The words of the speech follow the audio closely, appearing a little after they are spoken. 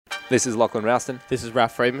This is Lachlan Rouston, This is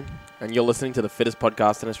Ralph Freeman, and you're listening to the fittest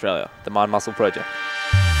podcast in Australia. the Mind Muscle Project.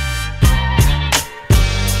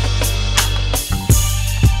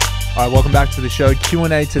 All right, welcome back to the show.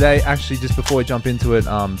 Q&A today. Actually, just before we jump into it,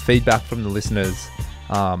 feedback from the listeners.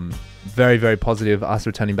 Very, very positive. Us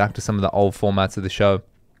returning back to some of the old formats of the show.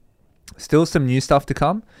 Still some new stuff to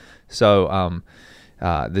come. So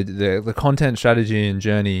the content strategy and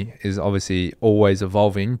journey is obviously always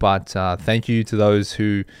evolving. But thank you to those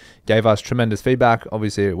who gave us tremendous feedback.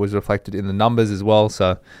 Obviously, it was reflected in the numbers as well.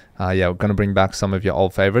 So we're going to bring back some of your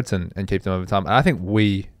old favorites and keep them over time. And I think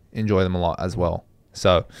we enjoy them a lot as well.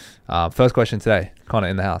 So first question today, Connor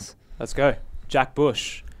in the house. Let's go. Jack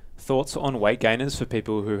Bush, thoughts on weight gainers for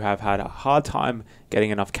people who have had a hard time getting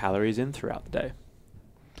enough calories in throughout the day?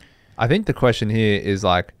 I think the question here is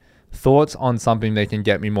like thoughts on something that can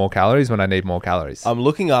get me more calories when I need more calories. I'm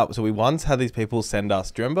looking up. So we once had these people send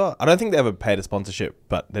us. Do you remember? I don't think they ever paid a sponsorship,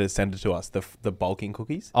 but they just sent it to us. The bulking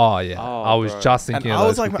cookies. Oh yeah, Oh, I was bro. just thinking. And of I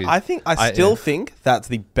those was like, cookies. I still think that's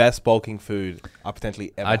the best bulking food I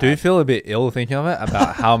potentially ever. I do had. feel a bit ill thinking of it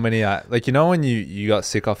about how many. Like when you got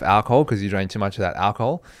sick off alcohol because you drank too much of that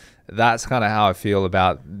alcohol. That's kind of how I feel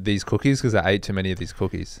about these cookies because I ate too many of these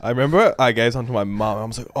cookies. I remember I gave some to my mum. I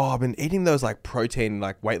was like, oh, I've been eating those like protein,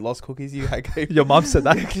 like weight loss cookies you gave. Your mum said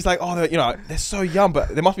that? She's like, oh, they're so yum,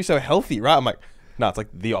 but they must be so healthy, right? I'm like, no, it's like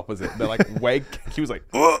the opposite. They're like way. She was like,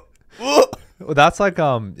 ugh. Well, that's like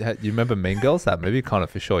you remember Mean Girls? That movie, kind of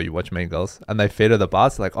for sure. You watch Mean Girls, and they feed her the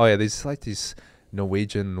bars. Like, oh yeah, these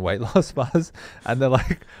Norwegian weight loss bars, and they're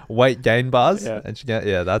like weight gain bars. Yeah. And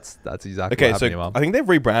that's exactly what Okay, happened to your so mum. I think they've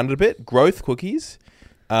rebranded a bit. Growth cookies.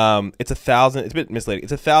 It's 1,000. It's a bit misleading.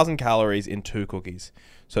 It's 1,000 calories in 2 cookies,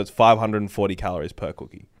 so it's 540 calories per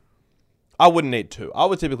cookie. I wouldn't eat 2. I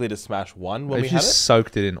would typically just smash 1 when If we you had it.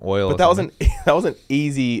 soaked it in oil, But that was an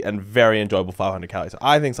easy and very enjoyable 500 calories. So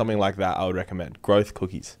I think something like that I would recommend. Growth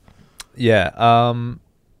cookies. Yeah.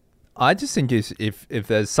 I just think if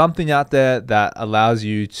there's something out there that allows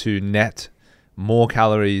you to net more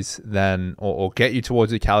calories than or get you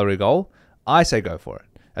towards a calorie goal, I say go for it.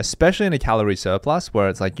 Especially in a calorie surplus where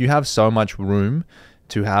it's like you have so much room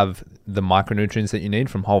to have the micronutrients that you need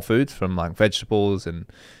from whole foods, from like vegetables and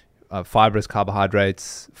fibrous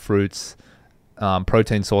carbohydrates, fruits,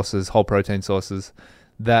 protein sources, whole protein sources.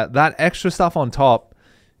 That extra stuff on top,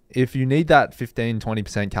 if you need that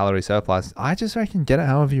 15-20% calorie surplus, I just reckon get it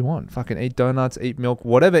however you want. Fucking eat donuts, eat milk,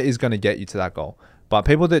 whatever is going to get you to that goal. But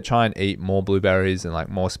people that try and eat more blueberries and like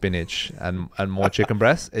more spinach and more chicken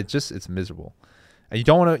breasts, it's miserable. And you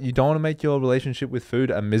don't want to make your relationship with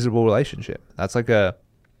food a miserable relationship. That's a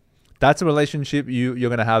relationship you're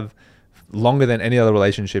going to have longer than any other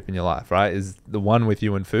relationship in your life, right? Is the one with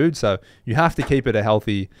you and food. So you have to keep it a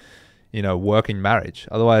healthy, working marriage.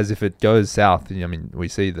 Otherwise, if it goes south, we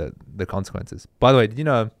see the consequences. By the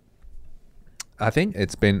way, I think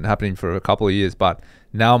it's been happening for a couple of years, but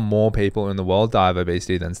now more people in the world die of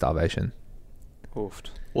obesity than starvation. Oofed.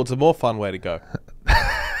 Well, it's a more fun way to go.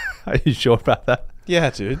 Are you sure about that? Yeah,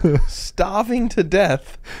 dude. Starving to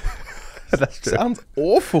death. That's true. Sounds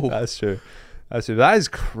awful. That's true. That is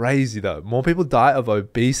crazy, though. More people die of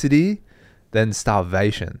obesity than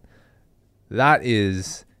starvation. That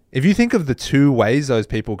is... If you think of the two ways those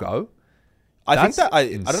people go, I don't know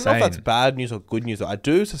if insane. that's bad news or good news. I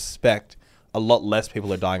do suspect a lot less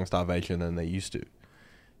people are dying of starvation than they used to.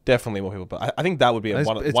 Definitely more people, but I think that would be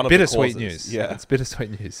one of the causes. Bittersweet news. Yeah, It's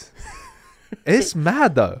bittersweet news. It's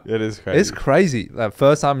mad though. it is crazy. It's crazy. Like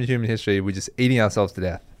first time in human history, we're just eating ourselves to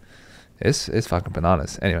death. It's fucking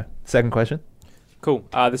bananas. Anyway, second question. Cool.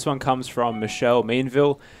 This one comes from Michelle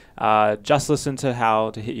Meanville. Just listen to How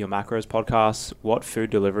to Hit Your Macros podcast. What food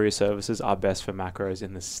delivery services are best for macros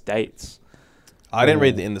in the States? I didn't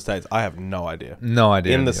read in the States. I have no idea. No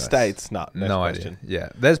idea. In the US. States, no idea. question. Yeah,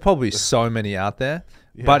 there's probably so many out there.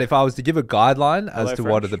 Yeah. But if I was to give a guideline as to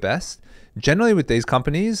what French. are the best, generally with these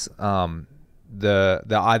companies, they're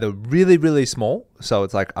either really, really small. So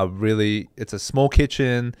it's like it's a small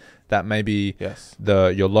kitchen that maybe Yes.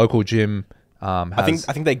 your local gym has.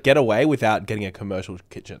 I think they get away without getting a commercial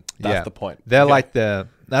kitchen. That's the point. They're Okay.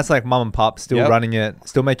 that's like mum and pop still Yep. running it,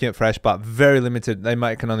 still making it fresh, but very limited. They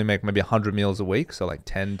can only make maybe 100 meals a week. So like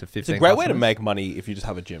 10 to 15 It's a great way to customers. make money if you just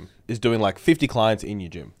have a gym. Is doing like 50 clients in your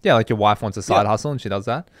gym. Yeah, like your wife wants a side Yep. hustle and she does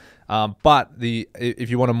that. But if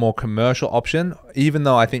you want a more commercial option, even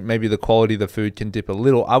though I think maybe the quality of the food can dip a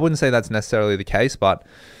little, I wouldn't say that's necessarily the case, but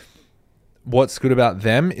what's good about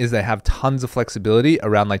them is they have tons of flexibility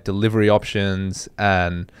around like delivery options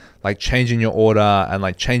and like changing your order and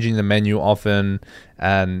like changing the menu often.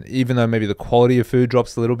 And even though maybe the quality of food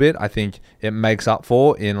drops a little bit, I think it makes up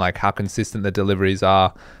for in like how consistent the deliveries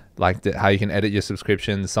are. like how you can edit your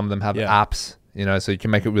subscriptions. Some of them have Yeah. apps, you know, so you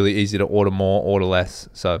can make it really easy to order more, order less.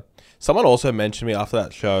 So Someone also mentioned me after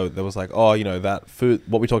that show. There was like, oh, you know, that food,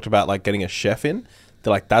 what we talked about, like getting a chef in. They're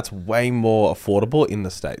like, that's way more affordable in the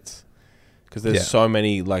States because there's Yeah. so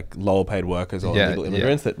many like lower paid workers or Yeah, illegal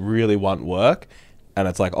immigrants that really want work, and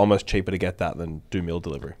it's like almost cheaper to get that than do meal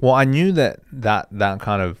delivery. Well, I knew that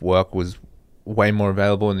kind of work was way more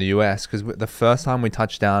available in the US because the first time we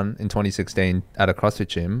touched down in 2016 at a CrossFit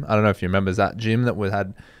gym, I don't know if you remember, is that gym that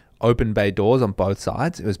had open bay doors on both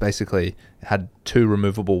sides. It was basically, it had 2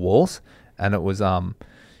 removable walls, and it was in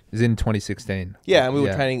 2016. Yeah, and we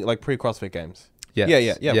were training like pre-CrossFit games.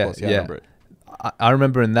 Yes. Yeah, of course. Yeah, I remember it. I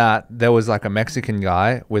remember in that there was like a Mexican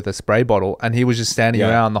guy with a spray bottle, and he was just standing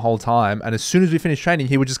around the whole time. And as soon as we finished training,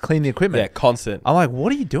 he would just clean the equipment. Yeah, constant. I'm like,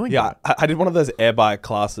 what are you doing? Yeah, I did one of those air bike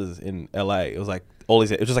classes in LA. It was like it was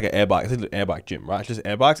just like an air bike. It's an air bike gym, right? It's just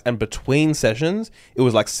air bikes. And between sessions, it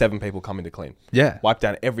was like 7 people coming to clean. Yeah. Wipe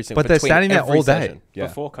down every single. But they're between standing there every all day. session. Yeah.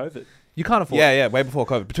 Before COVID. You can't afford. Yeah, way before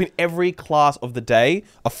COVID. Between every class of the day,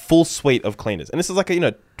 a full suite of cleaners, and this is like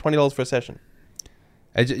 $20 for a session.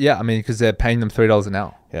 Yeah, I mean, because they're paying them $3 an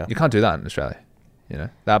hour. Yeah. You can't do that in Australia. You know,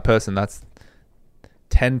 that person, that's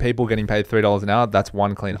 10 people getting paid $3 an hour. That's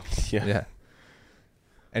one cleaner. Yeah.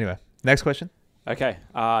 Anyway, next question. Okay,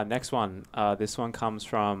 next one. This one comes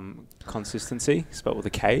from Consistency, spelled with a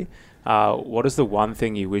K. What is the one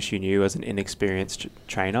thing you wish you knew as an inexperienced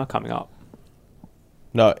trainer coming up?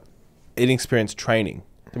 No, inexperienced training.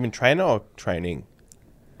 They mean trainer or training?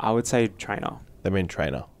 I would say trainer. They mean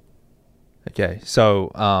trainer. Okay,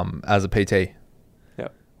 so as a PT,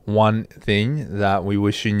 Yep. one thing that we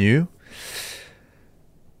wish you knew.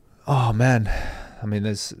 Oh man, I mean,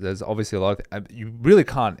 there's obviously a lot of you really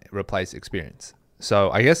can't replace experience. So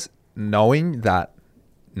I guess knowing that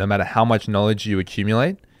no matter how much knowledge you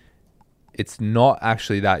accumulate, it's not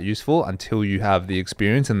actually that useful until you have the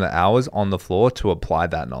experience and the hours on the floor to apply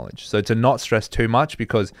that knowledge. So to not stress too much,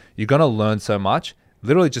 because you're going to learn so much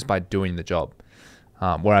literally just by doing the job.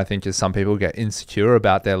 Where I think is some people get insecure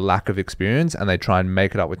about their lack of experience and they try and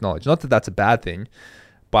make it up with knowledge. Not that that's a bad thing,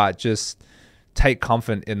 but just take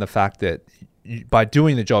comfort in the fact that by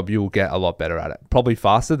doing the job, you'll get a lot better at it. Probably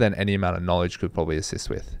faster than any amount of knowledge could probably assist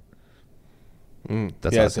with.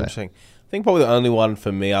 That's It's interesting. I think probably the only one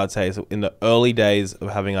for me, I would say, is in the early days of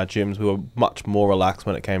having our gyms, we were much more relaxed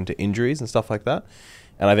when it came to injuries and stuff like that.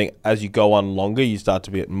 And I think as you go on longer, you start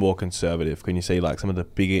to be more conservative when you see like some of the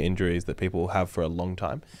bigger injuries that people have for a long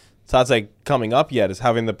time. So I'd say coming up, just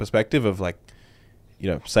having the perspective of like,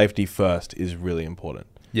 safety first is really important.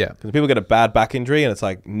 Yeah. Because people get a bad back injury and it's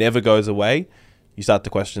like never goes away, you start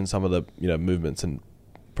to question some of the, movements and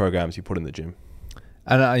programs you put in the gym.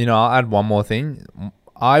 And, I'll add one more thing.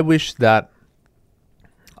 I wish that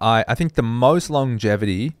I think the most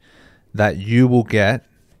longevity that you will get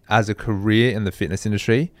as a career in the fitness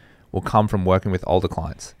industry will come from working with older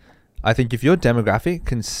clients. I think if your demographic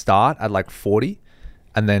can start at like 40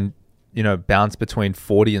 and then, bounce between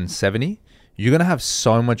 40 and 70, you're going to have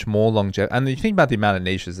so much more longevity. And you think about the amount of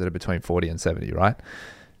niches that are between 40 and 70, right?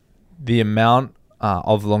 The amount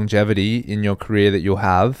of longevity in your career that you'll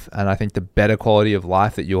have, and I think the better quality of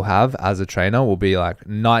life that you'll have as a trainer will be like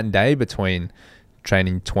night and day between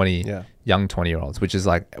training young 20-year-olds, which is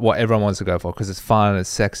like what everyone wants to go for because it's fun, it's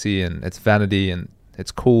sexy, and it's vanity, and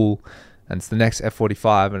it's cool, and it's the next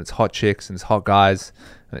F45, and it's hot chicks, and it's hot guys,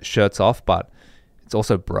 and it's shirts off, but it's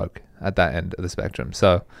also broke at that end of the spectrum.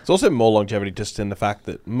 So it's also more longevity just in the fact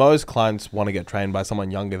that most clients want to get trained by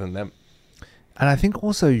someone younger than them. And I think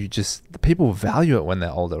also the people value it when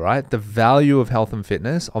they're older, right? The value of health and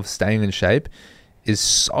fitness, of staying in shape, is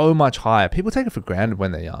so much higher. People take it for granted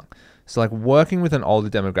when they're young. So like working with an older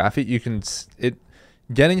demographic,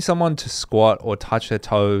 getting someone to squat or touch their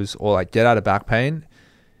toes or like get out of back pain,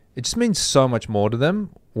 it just means so much more to them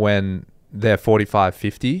when they're 45,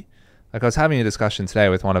 50. Like I was having a discussion today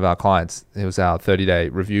with one of our clients. It was our 30-day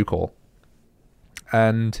review call.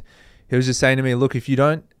 And he was just saying to me, look, if you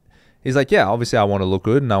don't, he's like, yeah, obviously I want to look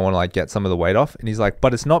good and I want to like get some of the weight off. And he's like,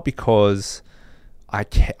 but it's not because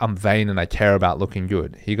I'm vain and I care about looking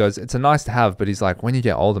good. He goes, it's a nice to have, but he's like, when you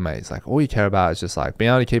get older, mate, it's like all you care about is just like being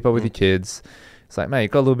able to keep up with your kids. It's like, mate, you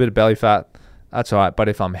got a little bit of belly fat, that's all right. But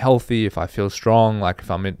if I'm healthy, if I feel strong, like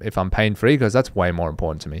if I'm pain free, because that's way more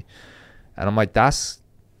important to me. And I'm like, that's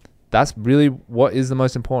really what is the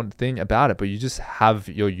most important thing about it. But you just have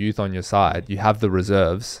your youth on your side. You have the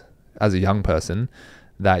reserves as a young person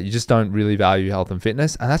that you just don't really value health and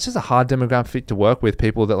fitness. And that's just a hard demographic to work with,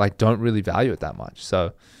 people that like don't really value it that much.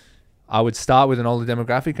 So I would start with an older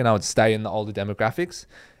demographic and I would stay in the older demographics.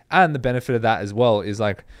 And the benefit of that as well is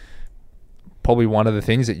like probably one of the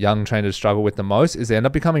things that young trainers struggle with the most is they end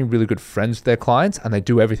up becoming really good friends with their clients and they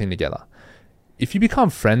do everything together. If you become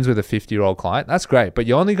friends with a 50-year-old client, that's great, but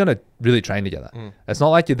you're only going to really train together. It's not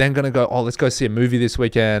like you're then going to go, oh, let's go see a movie this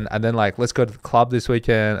weekend, and then like, let's go to the club this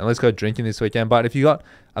weekend, and let's go drinking this weekend. But if you got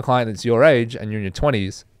a client that's your age and you're in your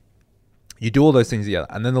 20s, you do all those things together,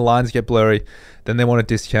 and then the lines get blurry, then they want a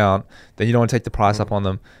discount, then you don't want to take the price up on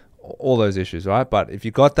them, all those issues, right? But if you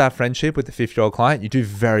got that friendship with the 50-year-old client, you do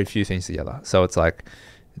very few things together. So it's like,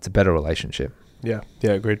 it's a better relationship. Yeah,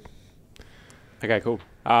 agreed. Okay, cool.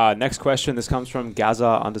 Next question. This comes from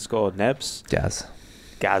Gaza_Nebs.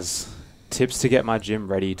 Gaz. Tips to get my gym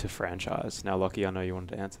ready to franchise. Now, Lockie, I know you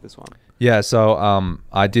wanted to answer this one. Yeah, so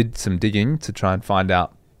I did some digging to try and find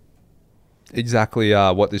out exactly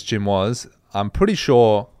what this gym was. I'm pretty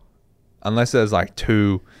sure, unless there's like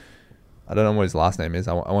two, I don't know what his last name is,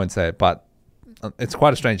 I won't say it, but it's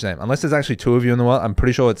quite a strange name. Unless there's actually two of you in the world, I'm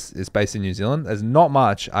pretty sure it's based in New Zealand. There's not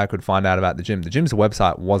much I could find out about the gym. The gym's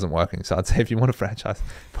website wasn't working, so I'd say if you want a franchise,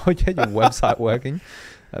 probably get your website working.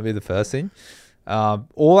 That'd be the first thing.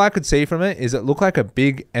 All I could see from it is it looked like a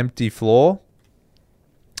big empty floor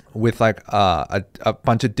with like a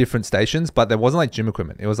bunch of different stations, but there wasn't like gym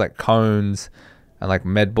equipment. It was like cones and like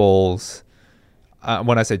med balls.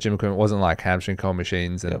 When I say gym equipment, it wasn't like hamstring curl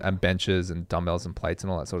machines and benches and dumbbells and plates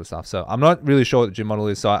and all that sort of stuff. So I'm not really sure what the gym model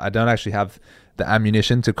is. So I don't actually have the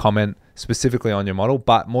ammunition to comment specifically on your model.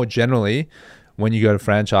 But more generally, when you go to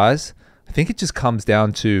franchise, I think it just comes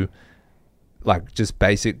down to like just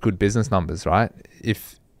basic good business numbers, right?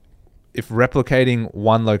 If replicating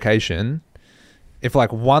one location, if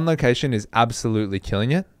like one location is absolutely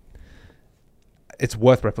killing it, it's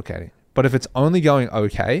worth replicating. But if it's only going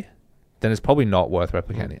okay, then it's probably not worth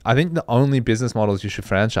replicating. I think the only business models you should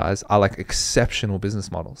franchise are like exceptional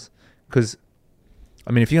business models. Because,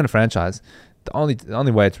 I mean, if you're going to franchise, the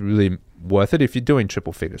only way it's really worth it, if you're doing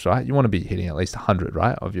triple figures, right? You want to be hitting at least 100,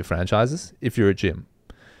 right, of your franchises if you're a gym.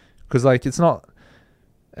 Because like it's not,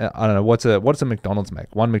 I don't know, what's a McDonald's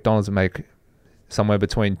make? One McDonald's will make somewhere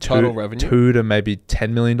between total revenue, $2 to maybe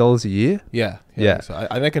 $10 million a year. Yeah. So I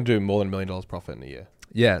think they can do more than $1 million profit in a year.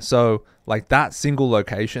 Yeah, so like that single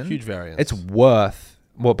location, huge variance. It's worth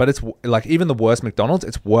but it's like even the worst McDonald's,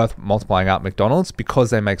 it's worth multiplying out McDonald's because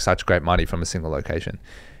they make such great money from a single location.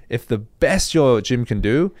 If the best your gym can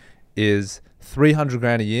do is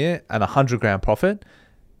 $300,000 a year and $100,000 profit,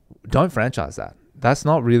 don't franchise that. That's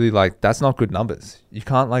not really like, that's not good numbers. You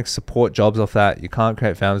can't like support jobs off that. You can't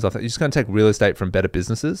create families off that. You're just going to take real estate from better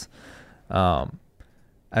businesses, and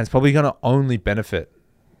it's probably going to only benefit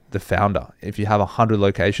the founder if you have 100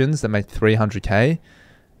 locations that make $300,000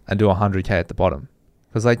 and do $100,000 at the bottom,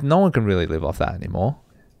 because like no one can really live off that anymore.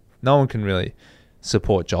 No one can really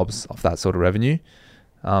support jobs off that sort of revenue.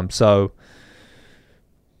 So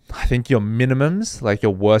I think your minimums, like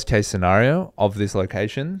your worst case scenario of this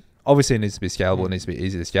location, obviously it needs to be scalable, it needs to be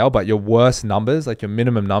easy to scale, but your worst numbers, like your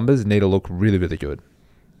minimum numbers, need to look really, really good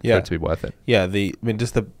for it to be worth it. Yeah,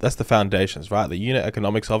 that's the foundations, right? The unit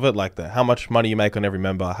economics of it, like how much money you make on every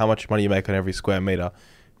member, how much money you make on every square meter,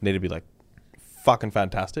 need to be like fucking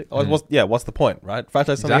fantastic. What's the point, right?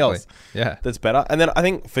 Franchise something else. Yeah, that's better. And then I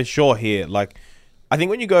think for sure here, like I think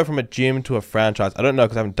when you go from a gym to a franchise, I don't know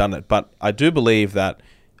because I haven't done it, but I do believe that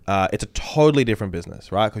it's a totally different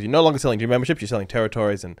business, right? Because you're no longer selling gym memberships, you're selling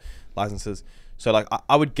territories and licenses. So like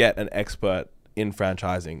I would get an expert in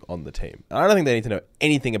franchising on the team. And I don't think they need to know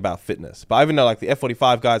anything about fitness, but I even know like the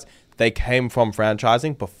F45 guys, they came from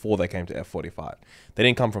franchising before they came to F45. They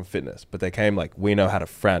didn't come from fitness, but they came like, we know how to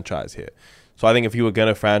franchise here. So I think if you were going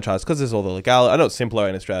to franchise, because there's all the legality, I know it's simpler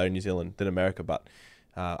in Australia and New Zealand than America, but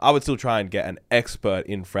I would still try and get an expert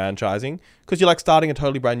in franchising because you're like starting a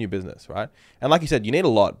totally brand new business, right? And like you said, you need a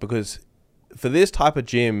lot because for this type of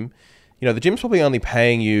gym, you know, the gym's probably only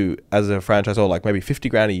paying you as a franchisor like maybe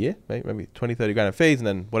 $50,000 a year, maybe $20,000-$30,000 in fees and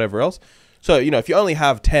then whatever else. So, you know, if you only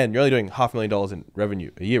have 10, you're only doing $500,000 in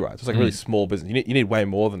revenue a year, right? So it's like a really small business. You need way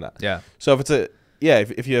more than that. Yeah. So if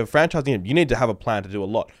you're franchising, you need to have a plan to do a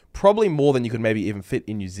lot, probably more than you could maybe even fit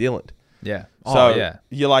in New Zealand. Yeah. So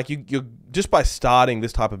you're like, you're just by starting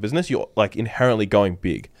this type of business, you're like inherently going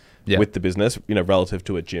big with the business, you know, relative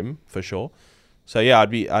to a gym for sure. So yeah,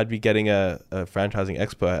 I'd be getting a franchising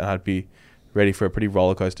expert and I'd be ready for a pretty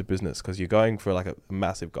roller coaster business because you're going for like a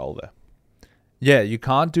massive goal there. Yeah, you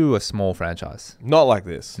can't do a small franchise. Not like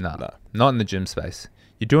this. No, not in the gym space.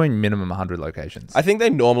 You're doing minimum 100 locations. I think they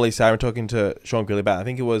normally say, I'm talking to Sean Greeley about it, I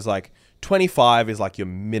think it was like 25 is like your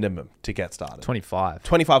minimum to get started.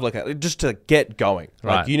 25 locations, just to get going.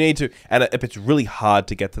 Right. Like you need to, and if it's really hard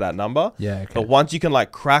to get to that number. Yeah, okay. But once you can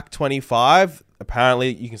like crack 25,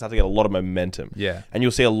 apparently you can start to get a lot of momentum. Yeah. And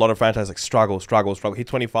you'll see a lot of franchises like struggle, hit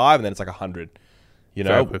 25, and then it's like 100. You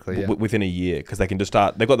know, Very quickly, within a year, because they can just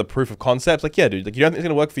start. They've got the proof of concepts. Like, yeah, dude, like you don't think it's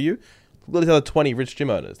gonna work for you? Look at these other 20 rich gym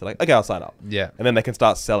owners. They're like, okay, I'll sign up. Yeah. And then they can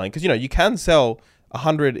start selling, because you can sell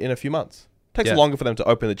 100 in a few months. It takes longer for them to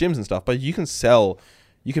open the gyms and stuff, but you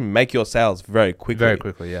can make your sales very quickly. Very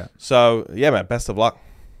quickly, yeah. So yeah, man, best of luck.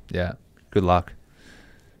 Yeah. Good luck.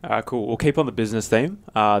 Cool. We'll keep on the business theme.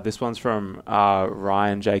 This one's from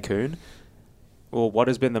Ryan J. Kuhn. Well, what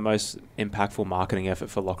has been the most impactful marketing effort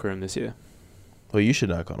for Lockeroom this year? Well, you should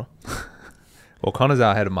know, Connor. Well, Connor's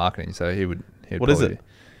our head of marketing, so he'd What is it?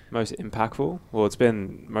 Most impactful? Well, it's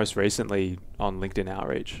been most recently on LinkedIn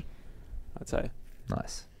outreach, I'd say.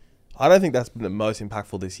 Nice. I don't think that's been the most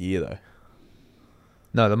impactful this year, though.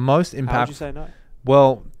 No, the most impactful. How would you say no?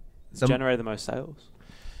 Well, It's generated the most sales.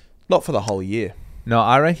 Not for the whole year. no,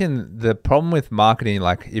 I reckon the problem with marketing,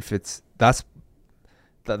 like if it's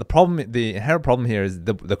the problem, the inherent problem here is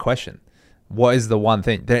the question. What is the one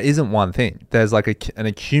thing? There isn't one thing. There's like an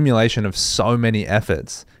accumulation of so many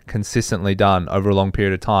efforts consistently done over a long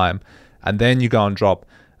period of time. And then you go and drop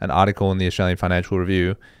an article in the Australian Financial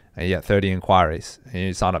Review and you get 30 inquiries and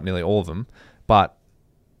you sign up nearly all of them. But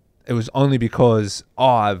it was only because,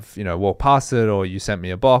 I've, walked past it, or you sent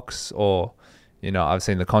me a box, or, I've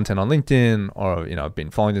seen the content on LinkedIn, or, I've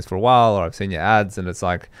been following this for a while, or I've seen your ads. And it's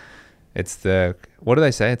like, what do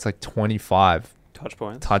they say? It's like 25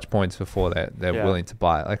 touch points before they're willing to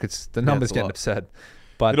buy. Like the numbers getting absurd,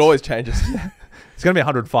 but it always changes. It's going to be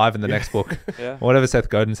 105 in the next book, whatever Seth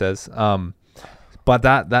Godin says. But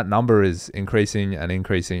that number is increasing and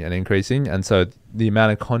increasing and increasing. And so the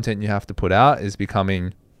amount of content you have to put out is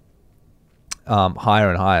becoming higher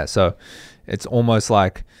and higher. So it's almost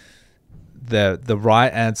like the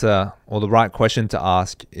right answer, or the right question to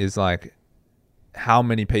ask is like, how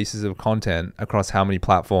many pieces of content across how many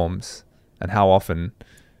platforms and how often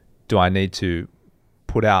do I need to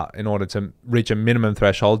put out in order to reach a minimum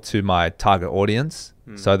threshold to my target audience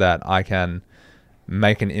so that I can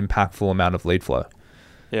make an impactful amount of lead flow?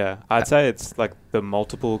 Yeah, I'd say it's like the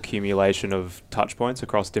multiple accumulation of touch points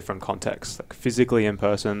across different contexts, like physically in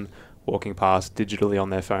person, walking past, digitally on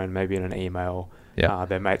their phone, maybe in an email,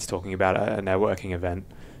 their mates talking about a networking event,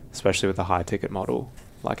 especially with a high ticket model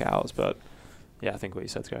like ours. But yeah, I think what you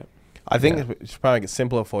said's great. I think it's probably make it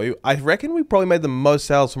simpler for you. I reckon we probably made the most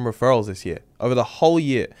sales from referrals this year, over the whole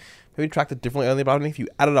year. Maybe tracked it differently only, but I think if you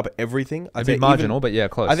added up everything, I'd say marginal, but yeah,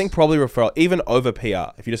 close. I think probably referral, even over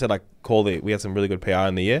PR. If you just said like, we had some really good PR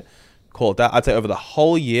in the year, call it that. I'd say over the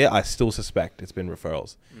whole year, I still suspect it's been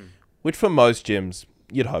referrals, which for most gyms,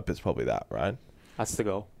 you'd hope it's probably that, right? That's the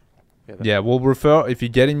goal. Yeah, well, if you're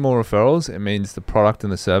getting more referrals, it means the product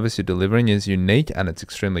and the service you're delivering is unique and it's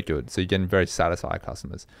extremely good. So you're getting very satisfied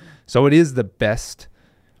customers. So it is the best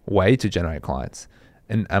way to generate clients.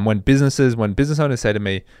 And when business owners say to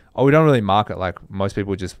me, we don't really market, like most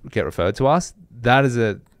people just get referred to us, that is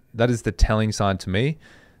the telling sign to me.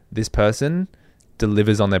 This person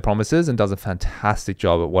delivers on their promises and does a fantastic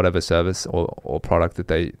job at whatever service or product that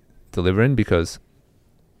they deliver in, because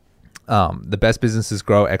the best businesses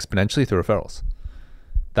grow exponentially through referrals.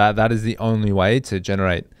 That is the only way to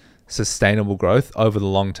generate sustainable growth over the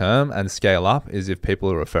long term and scale up, is if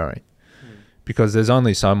people are referring. Because there's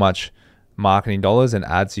only so much marketing dollars and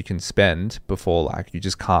ads you can spend before like you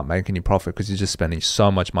just can't make any profit, because you're just spending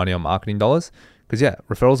so much money on marketing dollars. Because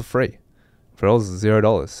referrals are free. Referrals are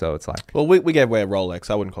 $0. So it's like, well, we gave away a Rolex.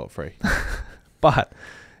 I wouldn't call it free. But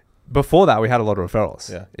before that, we had a lot of referrals.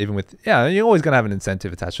 Yeah. Even with, you're always going to have an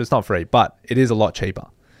incentive attached. So it's not free, but it is a lot cheaper.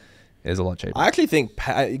 It is a lot cheaper. I actually think,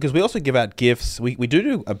 because we also give out gifts, we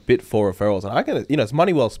do a bit for referrals. And I reckon, it's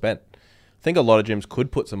money well spent. I think a lot of gyms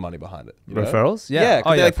could put some money behind it. Referrals? Yeah. Yeah,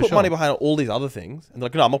 because they put money behind all these other things. And they're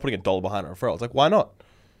like, no, I'm not putting $1 behind a referral. It's like, why not?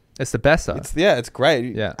 It's the best though. It's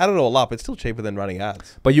great. Yeah. Add it all up. It's still cheaper than running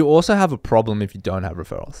ads. But you also have a problem if you don't have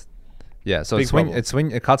referrals. Yeah, so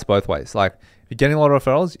it cuts both ways. Like, if you're getting a lot of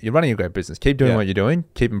referrals, you're running a great business. Keep doing what you're doing.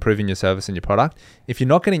 Keep improving your service and your product. If you're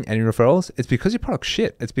not getting any referrals, it's because your product's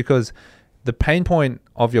shit. It's because the pain point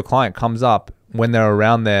of your client comes up when they're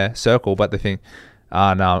around their circle, but they think,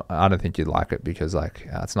 no, I don't think you'd like it because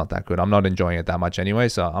it's not that good. I'm not enjoying it that much anyway,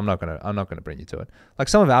 so I'm not gonna bring you to it. Like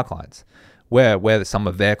some of our clients, where some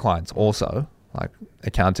of their clients also, like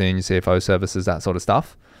accounting, CFO services, that sort of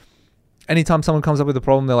stuff. Anytime someone comes up with a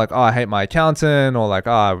problem, they're like, I hate my accountant, or like,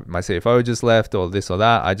 my CFO just left, or this or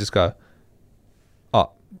that. I just go,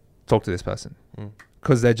 talk to this person.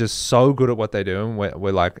 Because they're just so good at what they do. And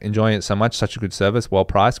we're like enjoying it so much, such a good service, well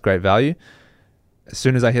priced, great value. As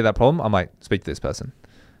soon as I hear that problem, I'm like, speak to this person.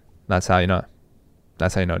 That's how you know.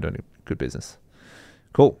 That's how you know doing a good business.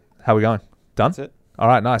 Cool. How we going? Done? That's it. All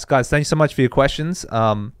right, nice. Guys, thanks so much for your questions.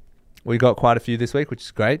 We got quite a few this week, which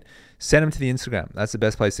is great. Send them to the Instagram. That's the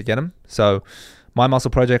best place to get them. So My Muscle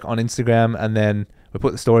Project on Instagram, and then we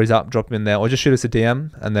put the stories up, drop them in there, or just shoot us a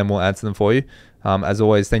DM, and then we'll answer them for you. As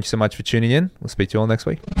always, thank you so much for tuning in. We'll speak to you all next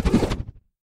week.